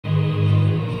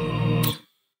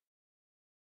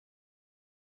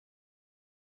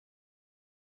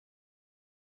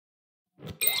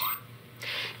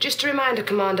Just a reminder,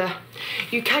 Commander.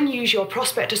 You can use your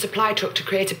Prospector supply truck to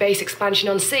create a base expansion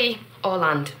on sea or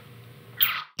land.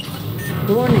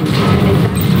 Warning.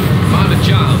 Commander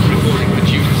Giles reporting for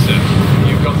duty, sir.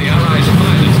 You've got the Allies'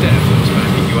 finest air force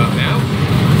backing you up now.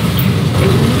 A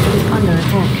unit is under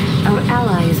attack. Our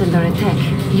ally is under attack.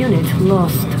 Unit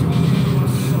lost.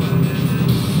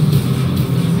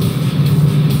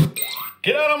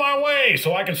 Get out of my way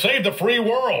so I can save the free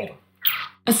world!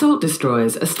 Assault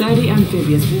destroyers, a sturdy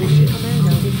amphibious warship.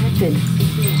 Commando detected.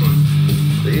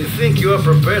 Do you think you are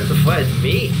prepared to fight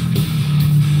me?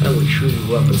 I will chew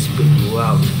you up and spit you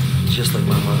out, just like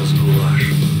my mother's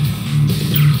goulash.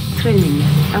 Training.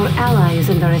 Our ally is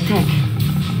under attack.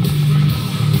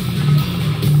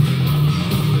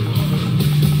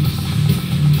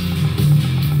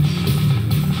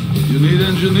 You need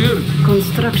engineer?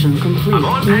 Construction complete. I'm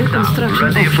all New packed up, construction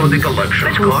ready for the options. collection.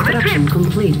 Let's go on a Construction trip.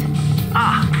 complete.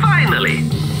 Ah, finally!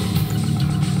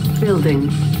 Building.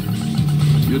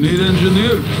 You need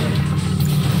engineer?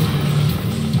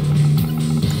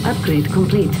 Upgrade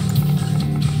complete.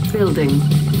 Building.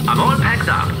 I'm all packed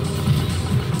up.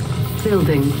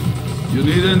 Building. You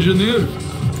need engineer?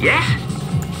 Yes?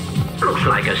 Looks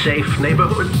like a safe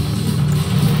neighborhood.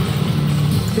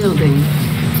 Building.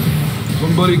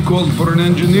 Somebody called for an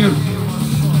engineer?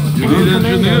 You need Commando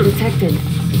engineer? detected.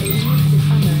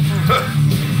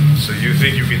 So you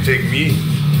think you can take me?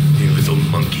 You little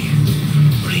monkey.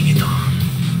 Bring it on.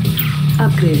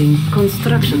 Upgrading.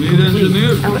 Construction You need complete.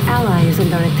 engineer? Our ally is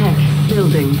under attack.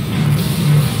 Building.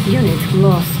 Unit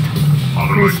lost.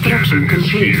 Construction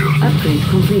complete. Upgrade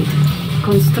complete.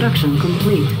 Construction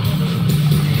complete.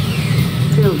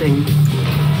 Building.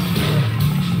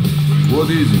 What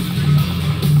is it?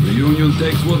 The Union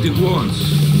takes what it wants.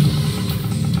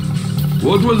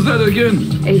 What was that again?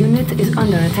 A unit is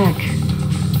under attack.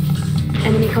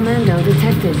 Enemy commando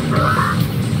detected.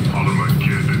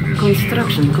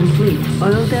 Construction complete.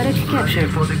 Oil derrick captured.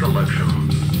 For the collection.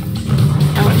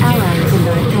 Our ally is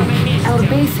under attack. Our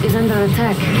base is under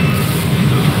attack.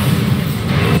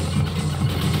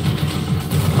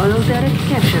 Oil derrick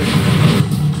captured.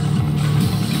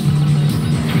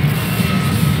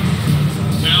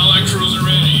 Allied cruiser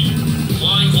ready.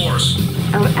 Flying course.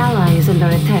 Our ally is under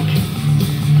attack.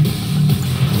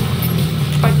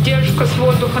 Поддержка с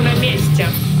воздуха на месте.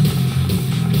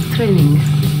 Training.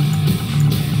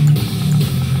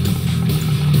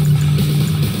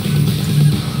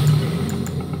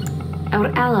 Our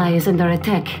ally is under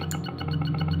attack.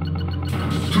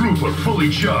 Trooper fully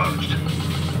charged.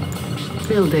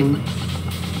 Building.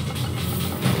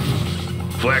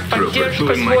 Flag trooper Поддержка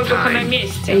doing с my воздуха на time. A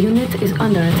месте. unit is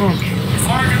under attack.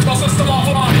 Target was still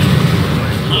offline.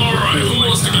 Alright, who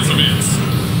wants to commence?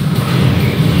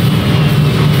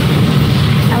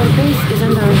 Our base is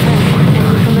under attack.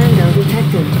 Enemy commando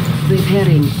detected.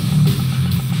 Repairing.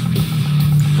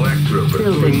 Flag trooper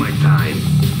Building. doing my time.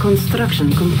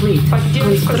 Construction complete.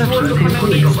 Поддержка с Construction воздуха на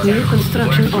complete. месте. New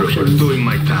construction Flag trooper options. doing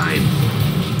my time.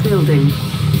 Building.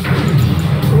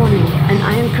 Warning, an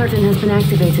iron curtain has been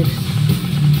activated.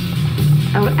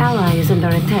 Our ally is under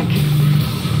attack.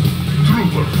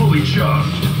 Trooper fully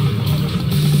charged.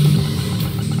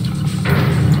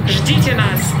 Ждите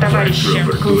нас, товарищи.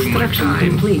 Trooper doing my Construction time.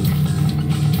 complete.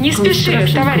 Не спеши,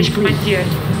 Construction товарищ complete. командир.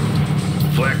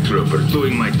 Flag trooper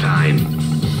doing my time.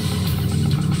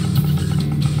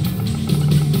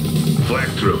 Flag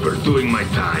trooper doing my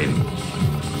time.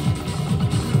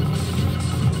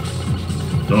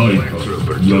 Flag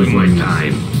trooper doing my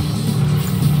time.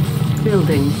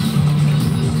 Building.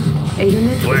 A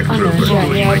unit Flag is under trooper attack.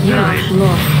 doing my Unit time.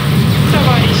 lost.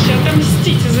 Товарищи,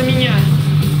 отомстите за меня.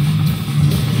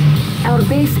 Our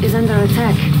base is under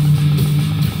attack.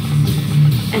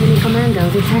 Enemy commando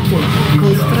detected.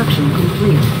 Construction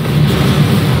complete.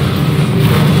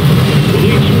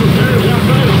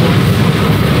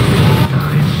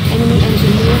 Enemy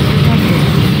engineer detected.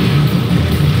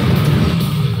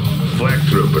 Flag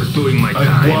trooper doing my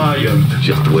time.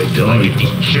 Just wait till I get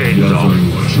these chains off.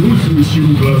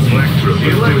 Flag trooper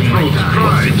doing my time.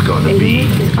 What's it A gonna be?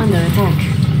 unit is under attack.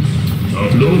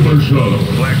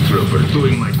 Flag trooper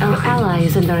doing my Our time. ally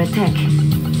is under attack.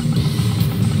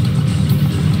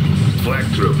 Flag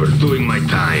trooper doing my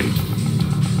time.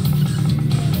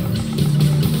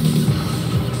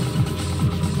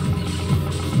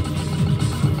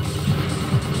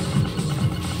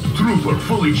 Trooper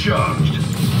fully charged.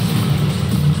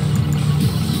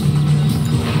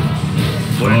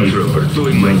 Flag trooper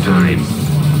doing my time.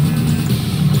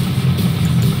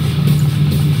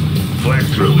 Flag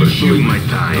trooper doing my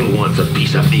time. Who wants a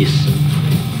piece of this?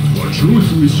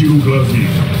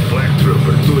 Flag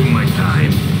trooper doing my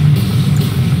time.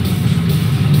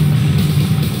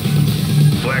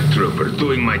 Flag trooper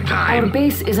doing my Our time.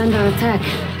 base is under attack.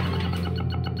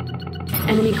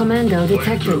 Enemy commando Flag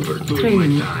detected. trooper doing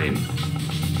Training. my time.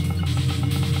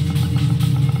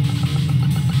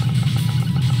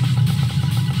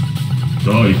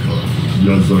 Дайка,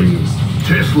 я займусь.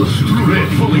 Tesla suit ready.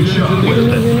 Fully charged. Where's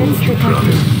that Enemy units food you detected.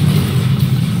 promised?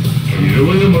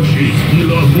 Первая машина не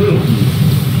работает.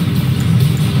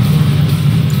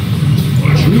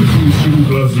 Почувствуй силу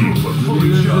грозы.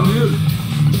 Fully charged.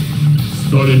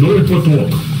 Стальной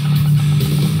поток.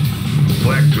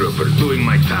 Flag trooper doing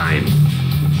my time.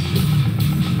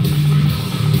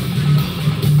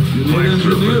 Flag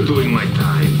trooper doing my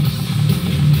time.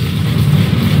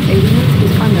 A unit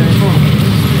is under attack.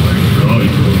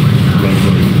 Дайка, я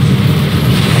займусь.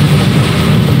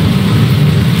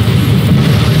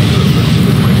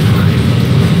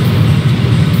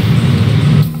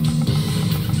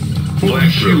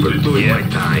 Flag trooper doing my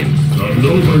time.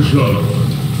 Добро пожаловать.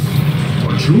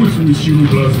 Почувствуй силу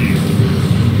грозы.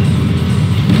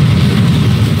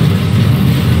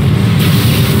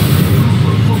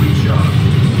 Fully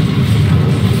charged.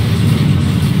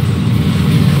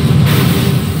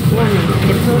 Warning,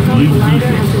 the proton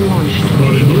collider has been launched.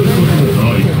 Стальной поток.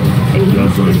 Дайка, A я unit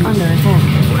is займусь. under attack.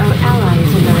 Our ally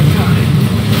is under attack.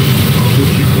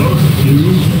 Сейчас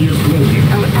ненужные кровли.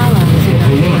 Our ally is under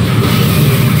attack.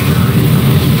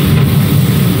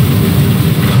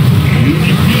 Не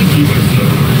прикидывайся.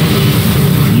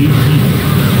 Не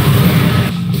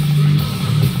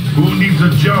Who needs a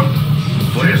jump?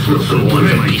 Tesla suit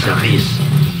ready.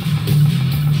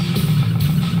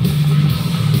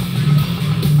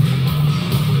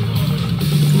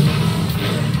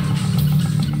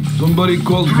 Somebody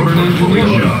called for an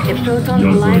engineer. The proton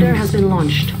collider has been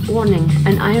launched. Warning,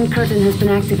 an iron curtain has been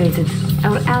activated.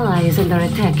 Our ally is under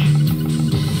attack.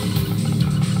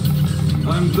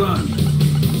 I'm done.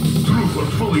 Trooper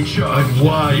fully charged. I'm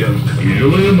wired.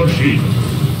 Первая машина.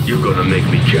 You're gonna make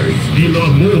me carry.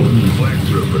 Беломорный. Flag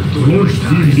trooper doing my Ложь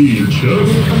time. земли. Час.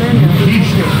 Enemy commando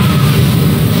Отлично.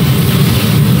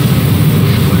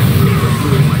 Flag trooper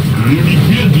doing my time. Не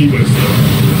прикидывайся.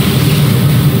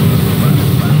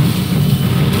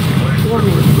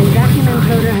 Warning, a vacuum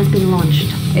encoder has been launched.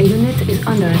 A unit is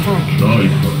under attack.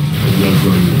 Дайка, я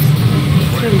займусь.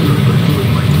 Training.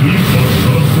 И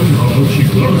пожалуйста, научи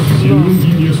класс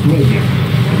ненужные кровли.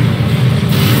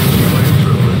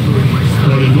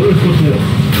 Стальной поток.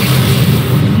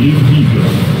 Не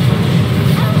двигай.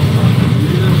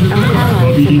 Our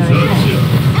ally is under attack. Мобилизация.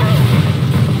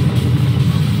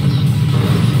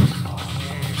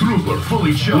 Trooper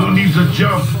fully charged. Who needs a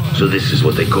jump? So this is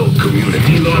what they call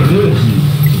community. Беломорный.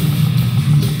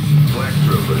 Flag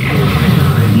trooper doing my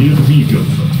time. Не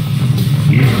двигаться.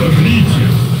 Изходите.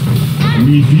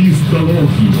 Уйди с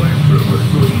дороги. Flag trooper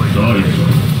doing my time. Дайка,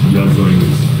 я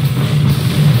займусь.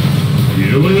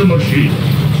 Первая машина.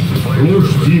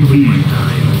 Ложь земли.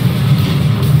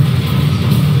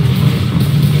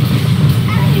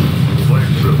 Flag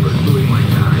trooper doing my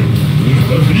time.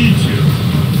 Изходите.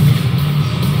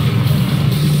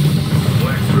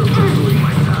 Flag trooper doing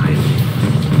my time.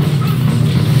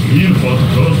 Мир под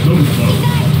красным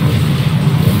флагом.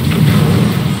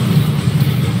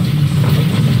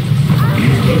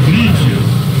 Изходите.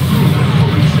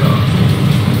 Fully charged.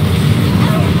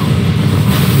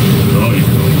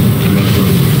 Дайка, я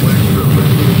займусь. Flag trooper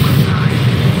doing my time.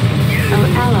 Our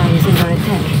ally is under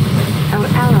attack. Our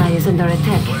ally is under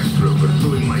attack. Flag trooper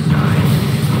doing my time.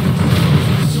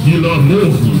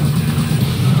 Беломорный.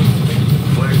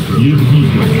 Flag Не trooper.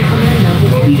 двигай. Enemy commando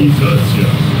detected. Мобилизация.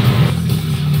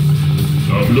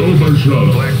 Добро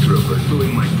пожаловать. Flag trooper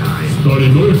doing my time.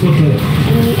 Стальной поток.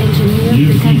 Enemy engineer Не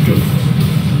detected. двигаться.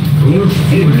 Ложь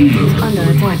земли. Is under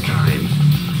attack. Time.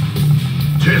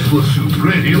 Tesla suit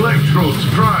ready. Electrodes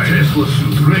prime. Tesla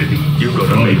suit ready. You're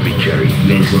gonna make me carry Я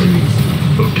this. займусь.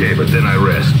 Okay, but then I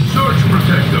rest. Surge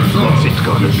protectors. What's it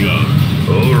gonna be?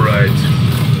 All right.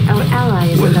 Our ally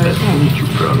is Where's under that food attack. you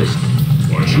promised?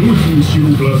 Почувствуй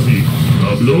силу грозы.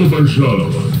 Добро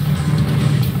пожаловать.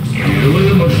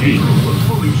 Первая машина.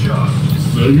 Fully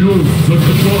charged. Союз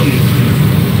закопает.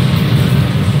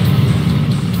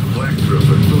 Flag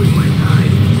trooper doing my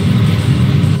time.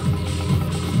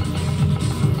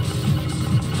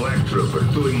 Flag trooper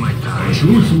doing my time.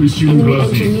 Почувствуй силу Enemy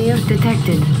грозы. engineer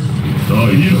detected.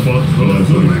 Стоит под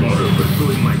красным Flag флагом. trooper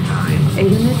doing my time. A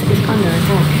unit is under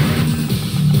attack.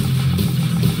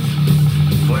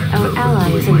 Flag Our trooper ally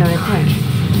is doing my under attack. time.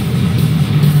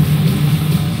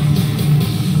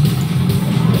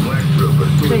 Flag trooper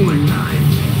doing my Training. time.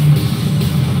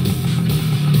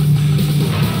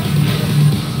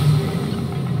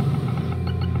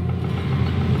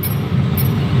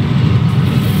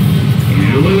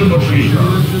 Первая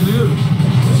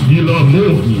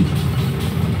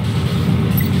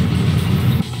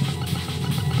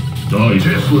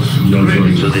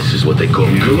So this is what they call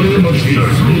машин.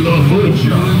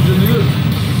 Инженер.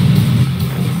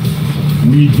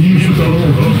 Уйди с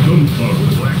дорогы, контакт.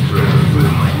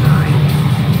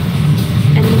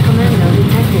 Enemy commando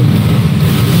detected.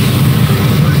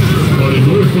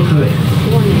 Стальной поток.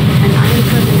 Warning, an iron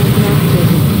curtain has been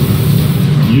activated.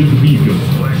 Не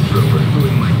двигаться.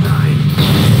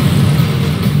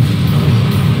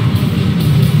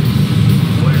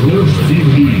 Ложь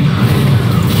земли.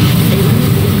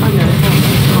 Under attack.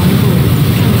 On hold.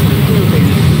 Transfer building.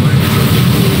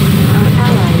 Our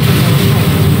ally is under attack.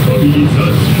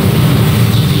 Стабилизация.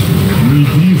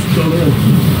 Уйди с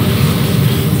дороги.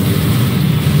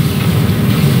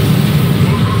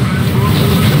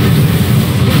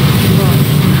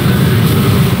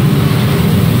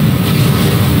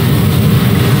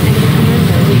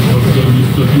 Когда не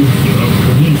стабильно,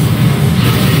 вниз.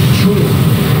 Черт.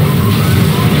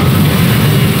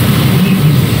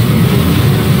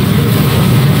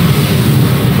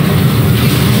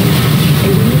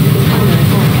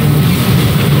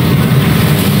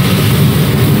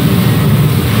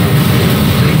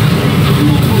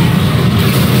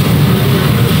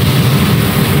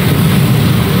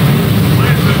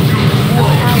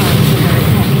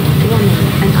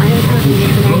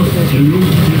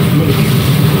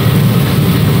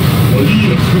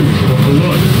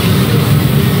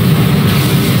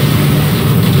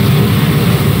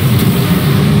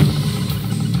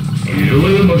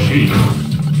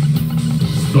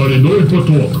 Стальной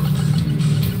поток.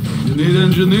 You need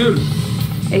engineer?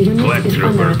 A unit is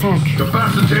under attack.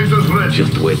 Capacitors ready.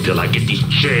 Just wait till I get these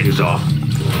chains off.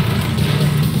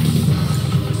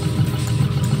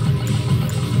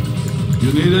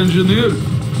 You need engineer?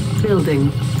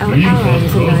 Building. Our ally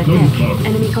is under attack.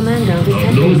 Enemy commando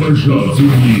Одно detected. большая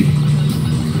земли.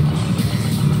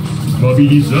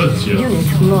 Мобилизация.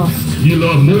 Unit lost.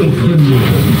 Сила мокрыми.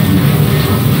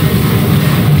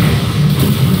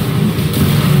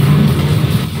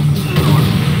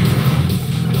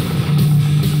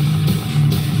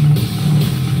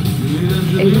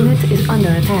 A unit is under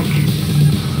attack.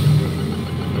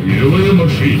 Левая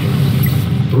машина.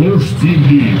 Ложь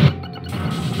земли.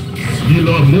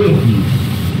 Сила мокрыми.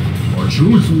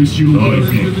 Почувствуй силу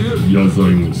борьбы. Я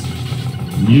займусь.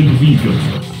 Не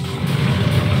двигаться.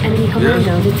 Enemy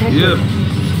commando detected. Yep.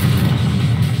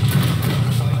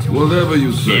 Whatever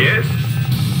you say. Yes?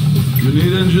 You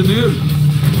need engineer?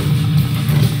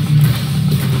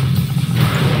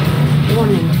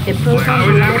 Warning. Approach Well,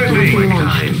 on everything being like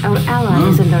launched. Our ally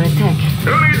is under attack.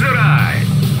 Who needs a ride?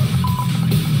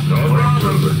 No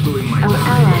problem. Doing my Our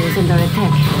ally is under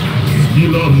attack.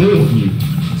 Сила мокрыми.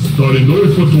 Стальной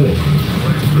поток.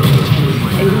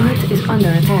 A unit is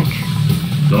under attack.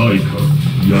 Дай-ка.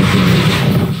 Я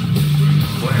займусь.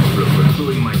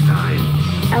 Doing my time.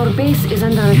 Our base is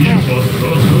under И attack.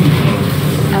 посадкам так.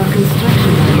 Our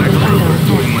construction line is under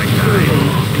Doing my attack. time.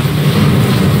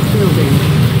 Building.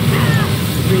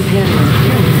 Repairing.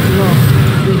 Unit lost.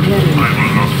 Repairing.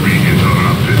 will not be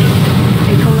interrupted.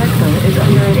 A collector is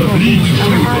under attack. Отлично.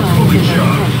 Our ally is under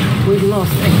attack. We've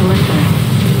lost a collector.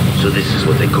 So this is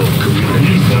what they call И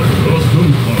community. посадкам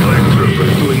так.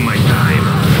 Doing my time.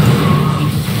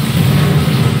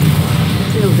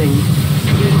 Building.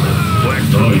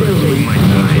 Doing my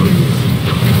time.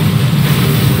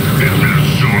 There will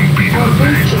soon be Our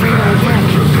base is under attack.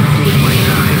 doing my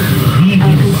time.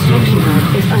 Our construction line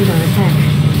is under attack.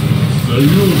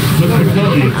 Союз An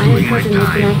закрывается. iron curtain has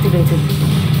been activated.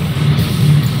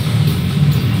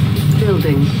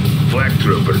 Building. Flag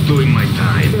trooper doing my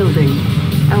time. Building.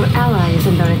 Our ally is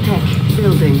under attack.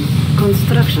 Building.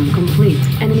 Construction complete.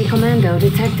 Enemy commando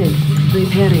detected.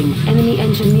 Repairing. Enemy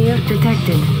engineer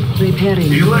detected.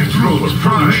 Repairing. Electrodes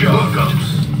prime welcomes.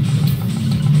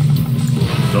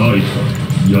 Дай-ка.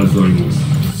 Я займусь.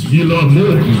 Сила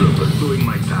мокрыми. Trooper doing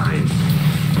my time.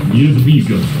 Не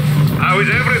двигаться. How is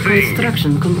everything?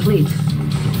 Construction complete.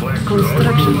 Flag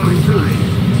Construction complete.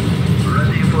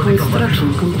 Ready for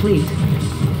Construction complete.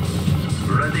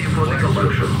 Ready for the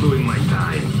collection. Doing my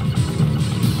time.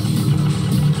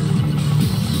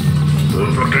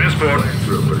 Full for transport. Flag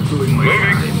trooper doing my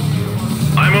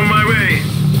time. I'm on my way.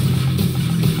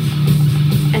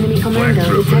 Enemy commando Flag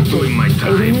trooper detected. doing my A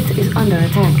time. unit is under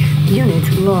attack. Unit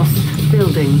lost.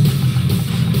 Building.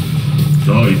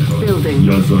 Дай-ка. Building.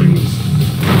 Я займусь.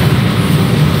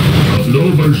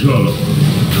 Добро пожаловать.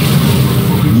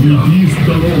 Уйди с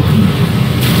дороги.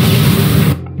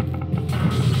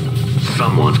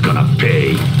 Someone's gonna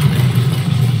pay.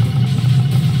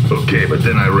 Okay, but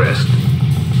then I rest.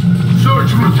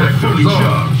 Search protect fully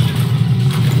charged.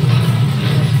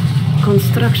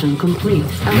 Construction complete.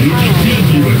 Our ally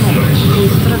is under attack.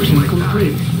 Construction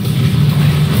complete.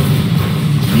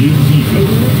 A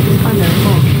unit is under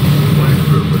attack. Black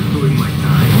Trooper doing my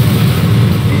time.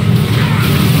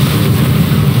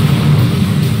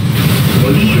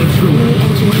 Enemy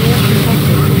engineer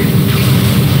detected.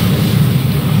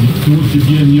 Никто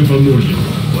тебе не поможет.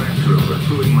 Black Trooper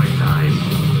doing my time.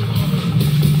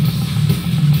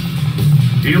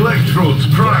 Electrodes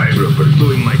prime. Black Trooper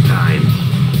doing my time.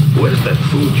 Where's that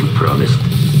food you promised?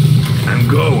 I'm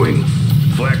going.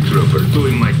 Black Trooper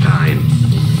doing my time.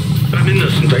 I'm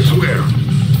innocent, I swear.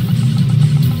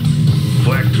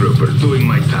 Black Trooper doing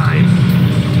my time.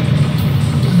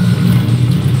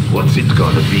 What's it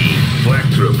gonna be? Black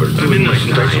Trooper doing my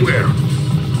time. I swear.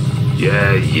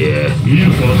 Yeah. И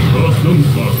под красным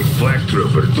флагом. Black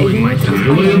Trooper doing my time.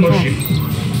 Белая машина.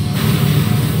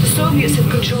 The Soviets have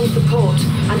control of the port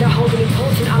and are holding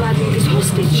important Allied leaders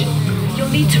hostage. You'll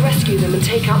need to rescue them and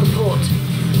take out the port.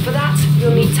 For that,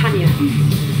 you'll need Tanya.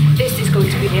 This is going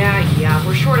to be... Yeah,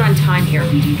 we're short on time here.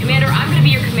 Commander, I'm going to be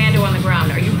your commando on the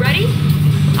ground. Are you ready?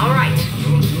 All right,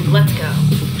 let's go.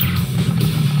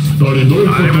 Стариной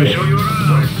I will поток. show you around.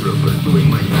 Black Trooper doing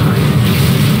my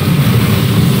time.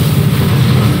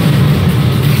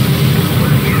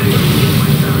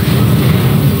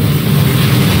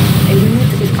 A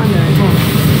unit is under attack.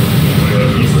 Я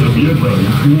из Совета,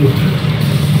 идиот.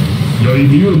 Я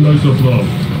имею на это право.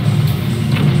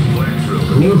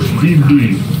 Ложь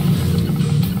земли.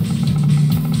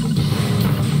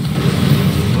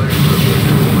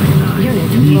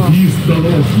 Unit Не lost. иди с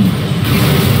дороги.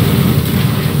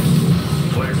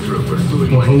 Black Trooper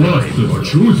doing my Похвасться, time.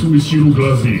 чувствуй силу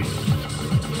грозы.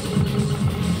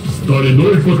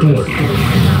 Стариной поток.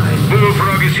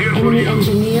 Bullfrog is here for Enemy you.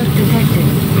 engineer detected.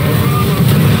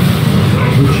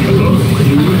 Рабочий класс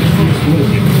сегодня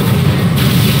исполнен.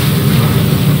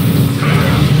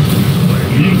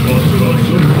 И под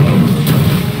красным флагом.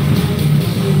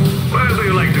 Where do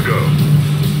you like to go?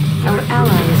 Our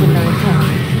ally is under attack.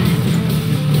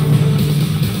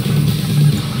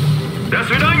 До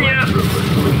свидания.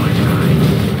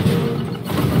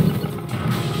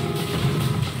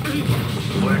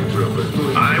 Black Trooper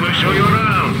doing I will show you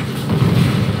around.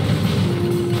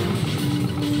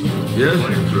 Yes?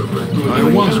 Black Trooper doing I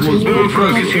once was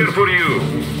Bullfrog is here professor. for you.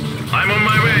 I'm on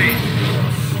my way.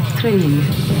 Training.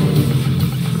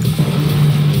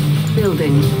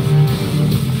 Building.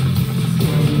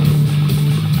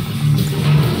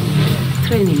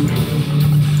 Training.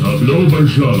 Табло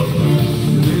Большарова.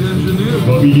 You need engineer?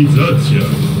 Мобилизация.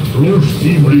 Ложь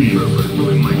земли. Trooper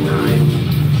doing my time.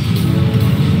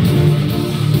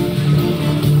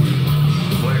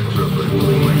 Black Trooper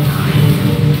doing my time.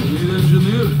 You need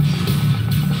engineer?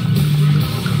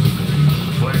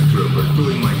 Black Trooper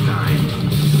doing my time.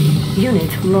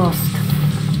 Unit lost.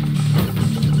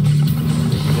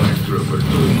 Black Trooper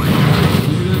doing my time.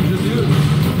 You need engineer?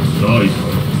 Дай-ка,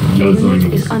 я Unit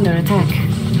займусь. is under attack.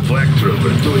 Black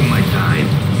Trooper doing my time.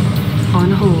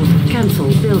 On hold. Cancel.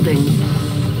 Building.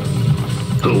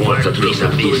 Who wants a piece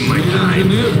of doing my You need time?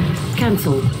 engineer?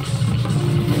 Cancel.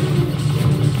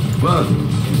 Well,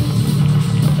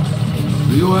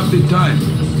 do you have the time?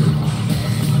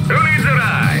 Who needs a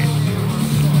ride?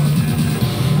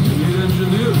 You need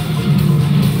engineer?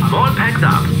 I'm all packed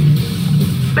up.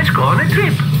 Let's go on a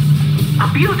trip. A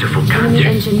beautiful Enemy country.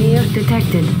 engineer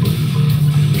detected.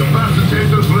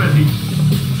 Capacitors ready.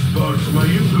 Sparks my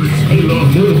interest. Сила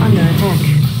мощь. Under attack.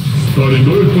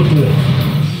 Стариной поток.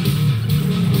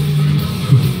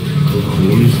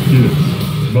 Какой стиль.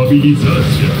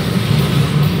 Мобилизация.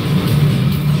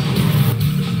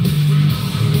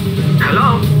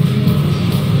 Hello?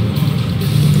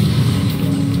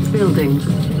 Building.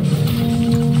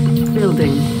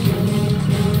 Building.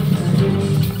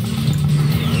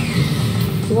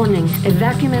 Warning. A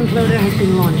vacuum imploder has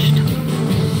been launched.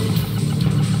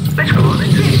 Let's go on a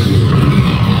trip.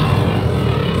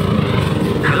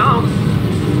 Hello?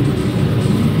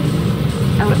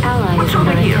 Our ally What's is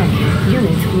under over here? attack.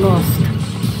 Unit lost.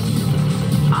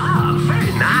 Ah,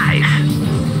 very nice.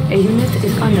 A unit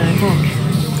is under attack.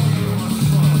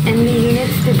 Enemy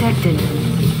units detected.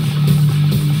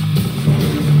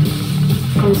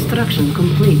 Construction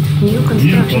complete. New И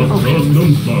construction под options.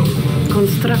 красным флагом.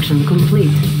 Construction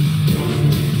complete.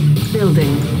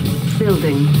 Building.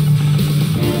 Building.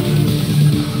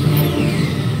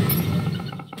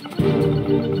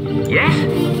 Yes?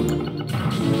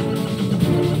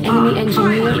 Enemy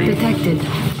engineer finally. detected.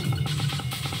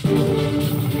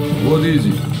 What is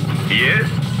it? Yes?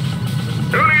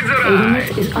 Who needs a A ride?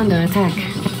 unit is under attack.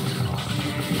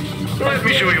 Let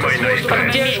me show you my nice time.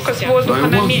 Поддержка с воздуха I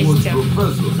на once was месте.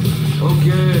 professor.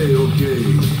 Okay.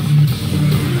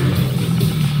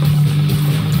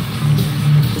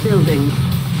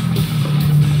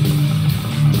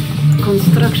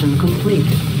 Construction complete.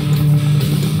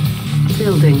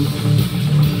 Building.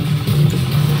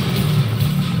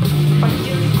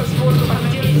 Поддержка с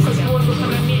воздуха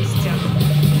на месте.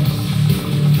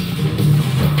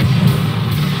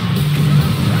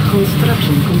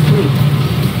 Construction complete.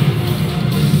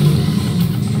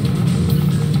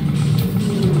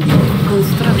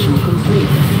 Construction complete.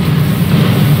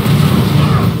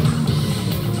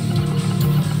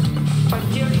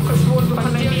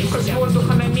 Поддержка с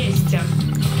воздуха на месте.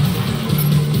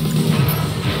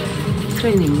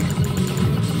 Training.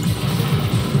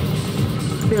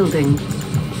 Building.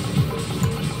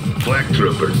 Flag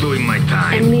trooper doing my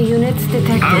time. Enemy units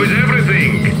detected. How is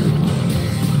everything?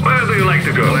 Where do you like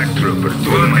to go? Flag trooper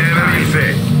doing my time.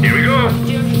 Say. Here we go.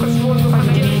 Поддержка с воздуха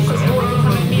на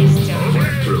месте.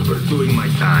 Flag trooper doing my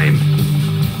time.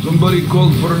 Somebody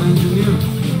called for an engineer?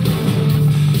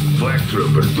 Flag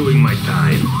trooper doing my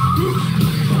time.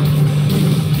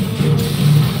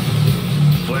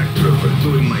 Flag trooper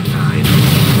doing my time.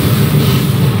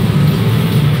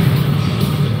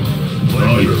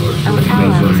 Flag trooper Our doing my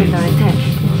ally is time. under attack.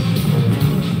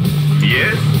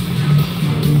 Yes?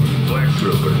 Flag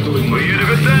trooper doing my time. We had a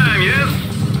good time, yes?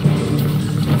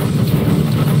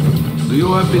 Do you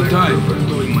have the Flag time? trooper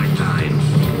doing my time.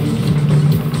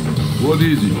 What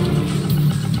is it?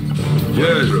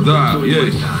 Yes, Flag that, trooper doing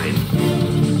yes. my time.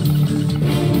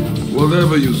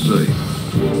 Whatever you say.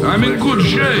 I'm in good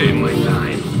shape. My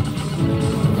time.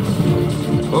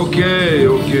 Okay,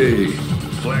 okay.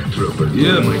 Flag trooper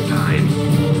Yeah. doing my time.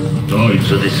 Right.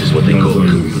 So this is what they call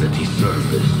community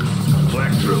service.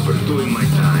 Flag trooper doing my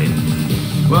time.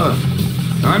 But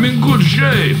I'm in good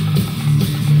shape.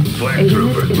 Flag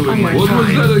trooper doing my What was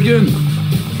time. that again?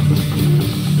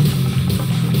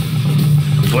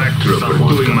 Flag trooper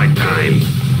doing my time.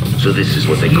 So this is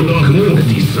what they call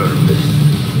community service.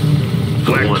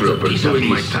 Flag trooper doing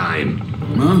my time.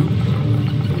 Huh?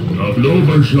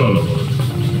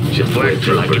 Flag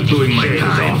trooper doing my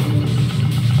time.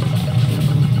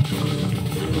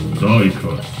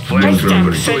 Flag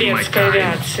trooper Костяк doing my советская time.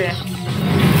 авиация.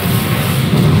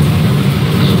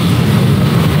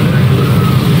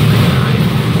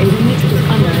 A unit is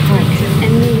under attack.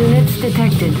 Enemy units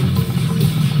detected.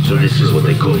 So this is what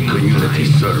they call community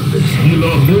service.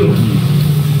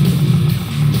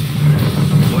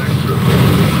 Flag trooper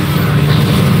doing my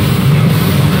time.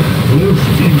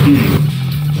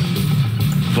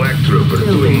 Flag trooper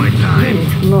doing my time.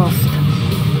 Unit lost.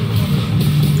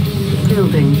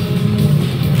 Building.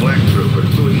 Flag trooper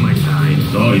doing my time.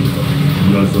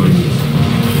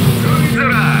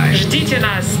 Ждите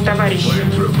нас, товарищи.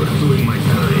 Flag trooper doing my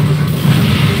time.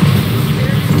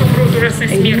 Умрут ужасной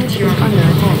A unit is смертью. under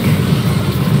attack.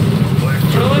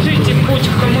 Проложите путь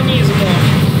к коммунизму.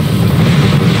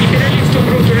 Империалисты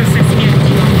умрут ужасной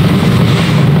смертью.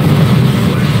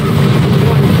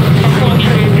 Пополни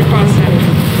боеприпасы.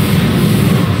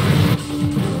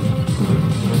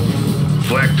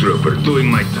 Flag trooper doing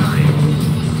my time.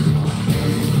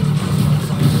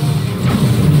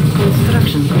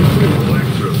 Construction complete. Flag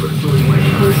trooper doing my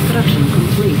time. Construction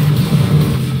complete.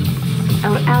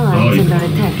 Our ally is under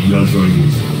attack.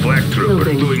 Flag trooper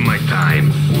Building. doing my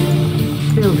time.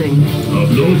 Building.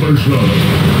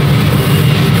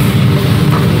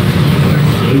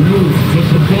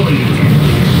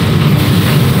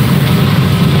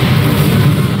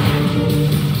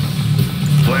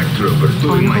 Flag trooper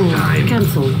doing On my hold. time.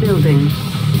 Cancel. Building.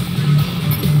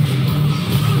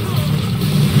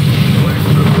 Flag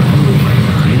trooper doing my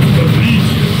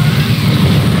time.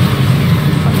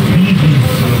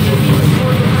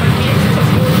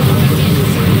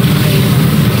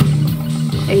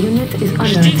 A unit is under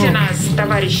Ждите attack. нас,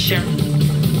 товарищи.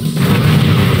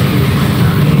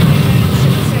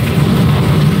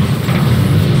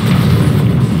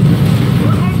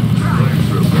 Flag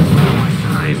trooper doing my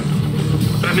time.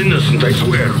 I'm innocent, I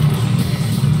swear.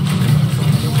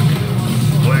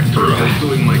 Flag trooper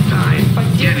doing my time.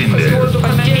 Get in there.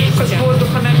 Поддержка с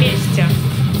воздуха на месте.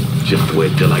 Just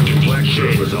wait till I get flag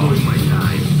trooper doing my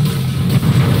time.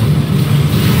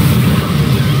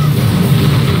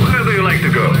 Where do you like to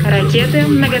go? Ракеты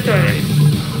наготове.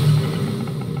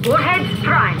 Warheads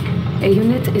primed. A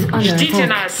unit is under Ждите attack.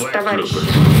 нас, Flag товарищи. trooper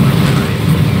doing my time.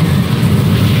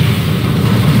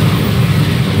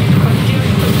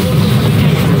 Поддержка с воздуха на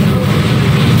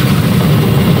месте.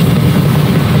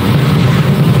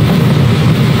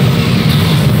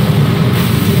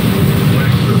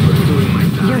 Flag trooper doing my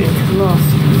time. Unit lost.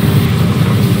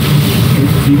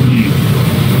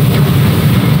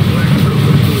 Flag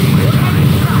trooper doing my time.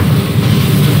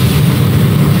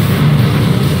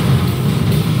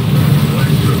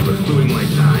 Flag trooper doing my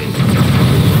time.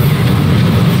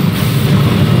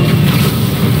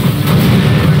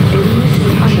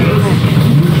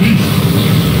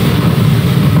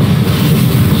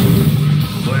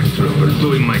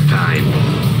 doing my time.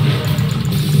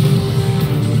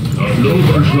 Алло,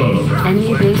 Башаров.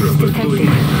 Enemy base detected.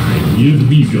 Не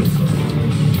двигаться.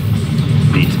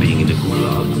 Beats being in the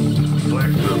gulag.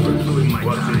 Black trooper doing my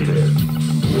time.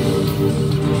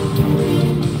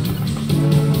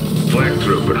 Black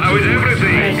trooper. How is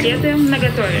everything? Ракеты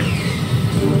наготове.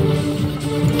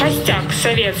 Костяк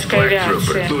советской Black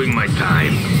trooper авиации. doing my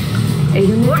time. A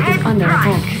unit is under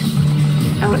attack.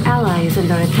 Our ally is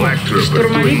under attack. Black trooper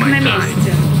Штурмовик doing my на time.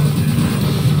 месте.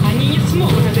 Они не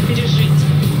смогут это пережить.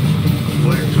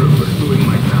 Black trooper doing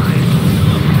my time.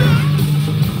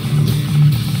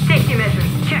 Safety measures,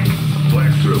 check.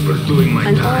 Black trooper doing my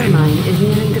An ore time. mine is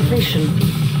nearing depletion.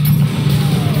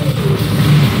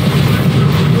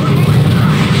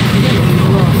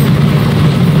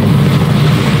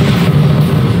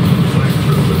 Black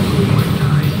trooper doing my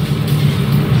time.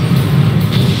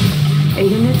 A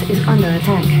unit is under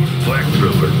attack. Black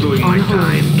trooper doing On my hold.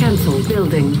 time. Cancel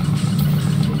building.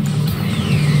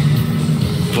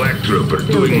 Black trooper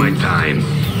doing my time.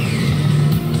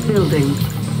 Building.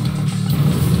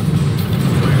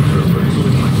 Black trooper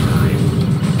doing my time.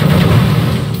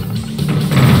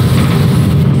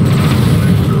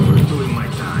 Black trooper doing my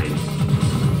time.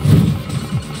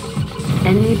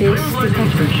 Enemy base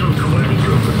detected. Black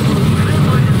trooper doing my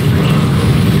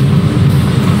time.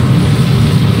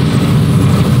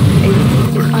 A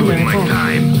unit is under Doing my attack.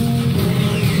 time.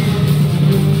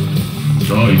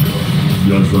 Дай.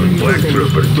 Я займусь. Black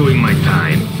trooper doing my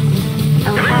time.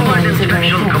 Our ally is under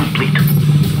attack. complete.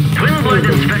 Twin blade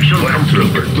inspection Black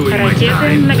trooper doing my Ракеты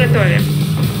time. наготове.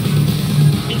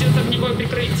 Идет огневое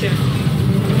прикрытие.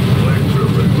 Black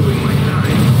trooper doing my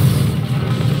time.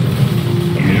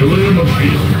 Милые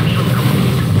машины.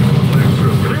 Black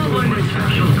trooper doing my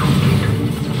time.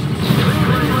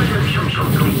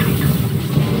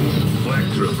 Black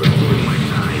trooper doing my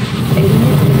time. A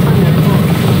unit is under attack.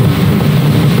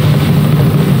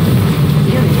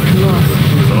 Unit lost.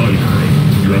 Дай.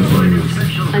 Я займусь.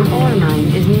 An ore mine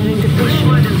is nearing depletion.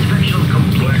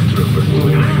 Black trooper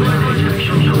doing my time.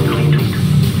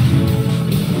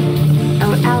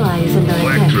 Our ally is under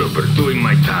Black attack. trooper doing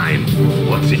my time.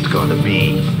 What's it gonna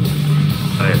be?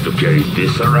 I have to carry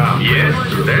this around. Yes,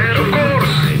 there of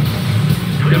course.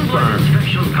 Confirmed.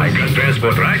 I got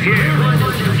transport right here.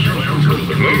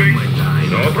 Moving.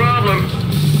 No problem.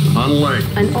 On alert.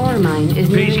 An ore mine is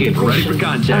nearing Peacekeeper, ready for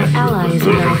depletion. Our contact. ally is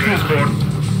Full under on attack. transport.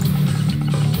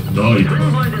 Дай.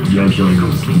 Я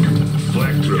займусь.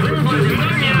 Black trooper doing my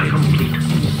time.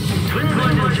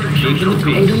 Keeping the A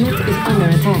peace. unit is under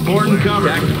attack. Fort and cover.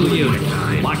 Tactical unit.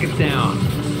 Lock it down.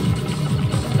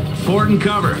 Fort and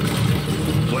cover.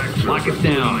 Black trooper Lock it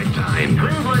doing down. my time.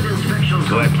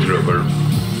 Black trooper.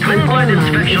 An ore mine is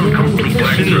nearing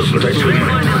Black depletion. trooper doing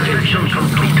my time.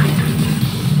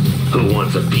 Who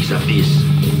wants a piece of this?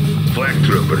 Black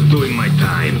trooper doing my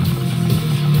time.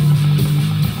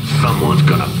 Someone's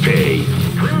gonna pay.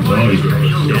 Дай.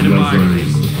 Я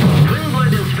займусь.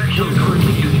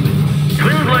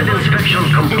 Twin blade inspection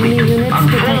Enemy units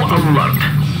detected. alert.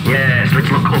 Yes, let's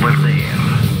look over there.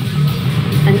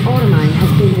 An ore mine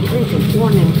has been depleted.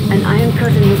 Warning, an iron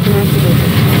curtain has been activated.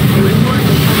 A unit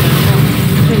is under attack.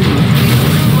 Training.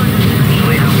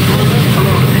 We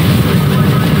have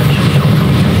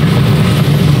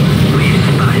we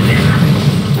spy there.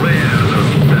 Where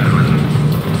those vermin?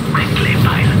 Quickly,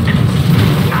 pilot.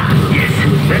 Yes,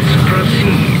 let's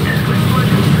proceed.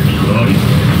 Дай.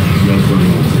 Я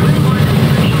займусь.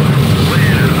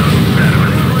 Where those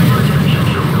vermin?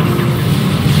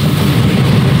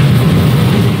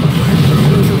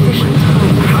 Insufficient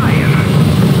funds. Fire.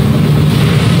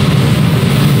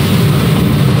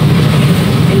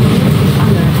 A unit is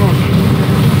under attack.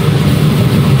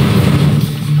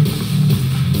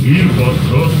 Мир под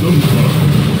красным флагом.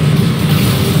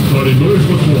 Стариной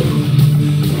поток.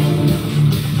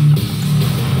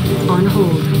 On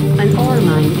hold. An ore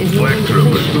mine is Black nearing trooper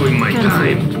depletion. doing my Cancel.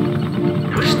 time.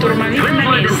 Штурмовик на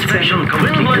месте.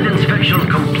 complete. Twin blade inspection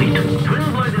complete.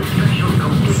 Twin blade inspection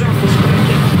complete. Запуск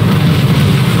ракет.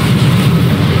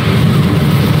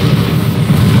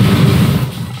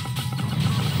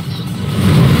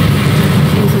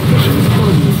 Insufficient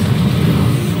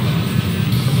funds.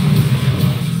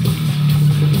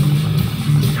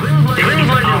 Twin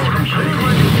blade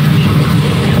inspection.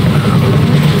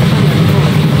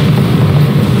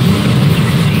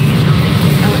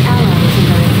 Our ally is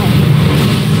under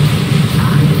attack.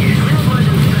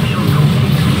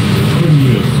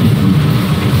 Конец.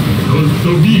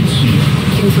 Констовичи.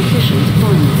 Insufficient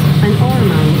funds. An ore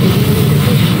mine is nearing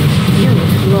depletion.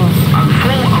 Unit lost. On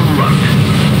full alert.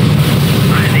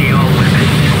 Ready all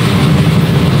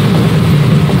weapons.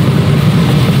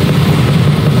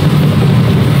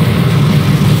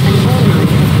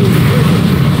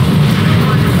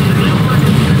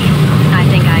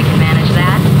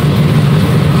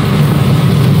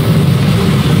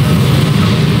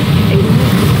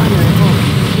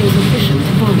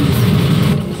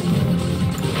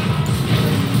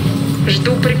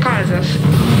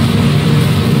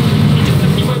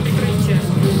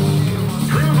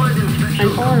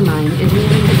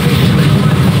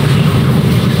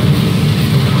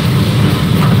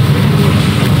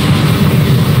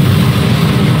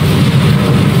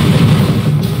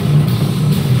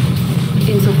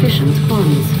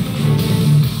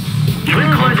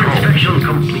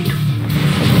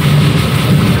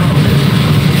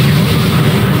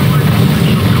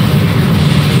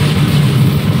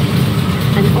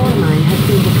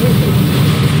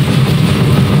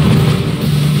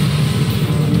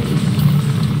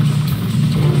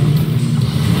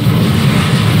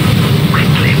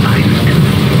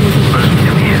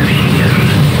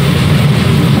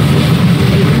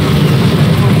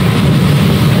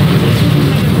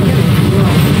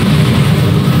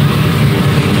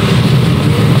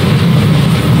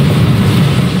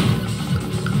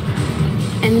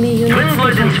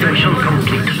 Field inspection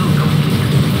complete.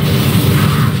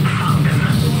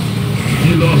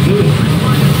 Il a beau.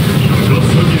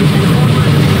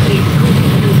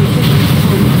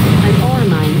 An ore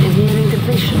mine is nearing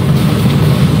depletion.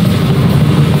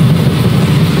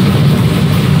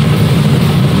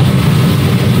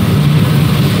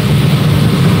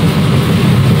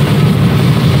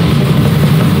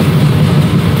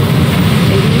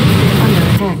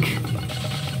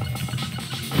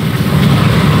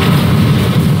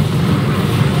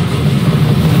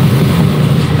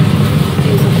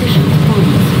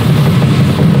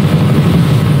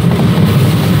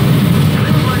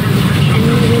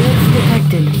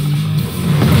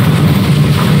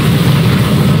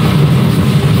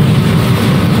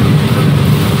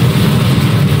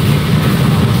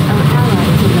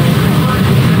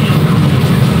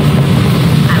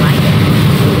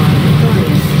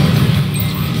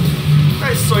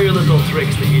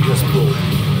 Tricks that you just pulled.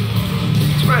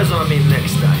 Try us on me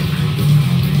next time.